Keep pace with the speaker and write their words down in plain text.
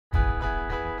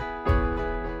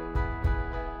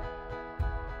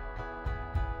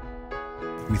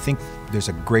We think there's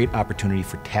a great opportunity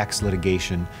for tax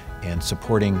litigation and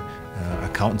supporting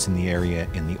accountants in the area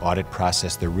in the audit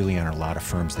process. There really aren't a lot of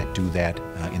firms that do that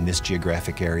in this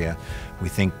geographic area. We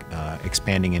think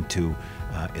expanding into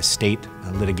estate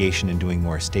litigation and doing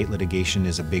more estate litigation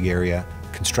is a big area.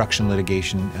 Construction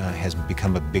litigation has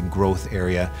become a big growth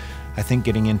area. I think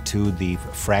getting into the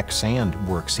frac sand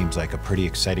work seems like a pretty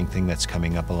exciting thing that's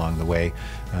coming up along the way.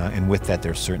 And with that,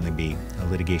 there'll certainly be a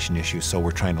litigation issue, so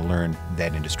we're trying to learn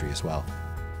that industry as well.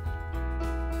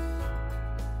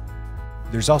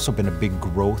 There's also been a big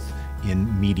growth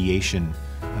in mediation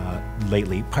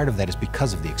lately. Part of that is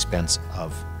because of the expense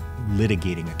of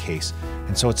litigating a case.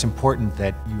 And so it's important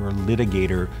that your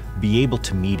litigator be able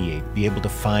to mediate, be able to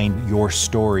find your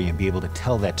story and be able to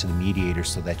tell that to the mediator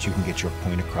so that you can get your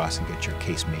point across and get your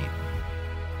case made.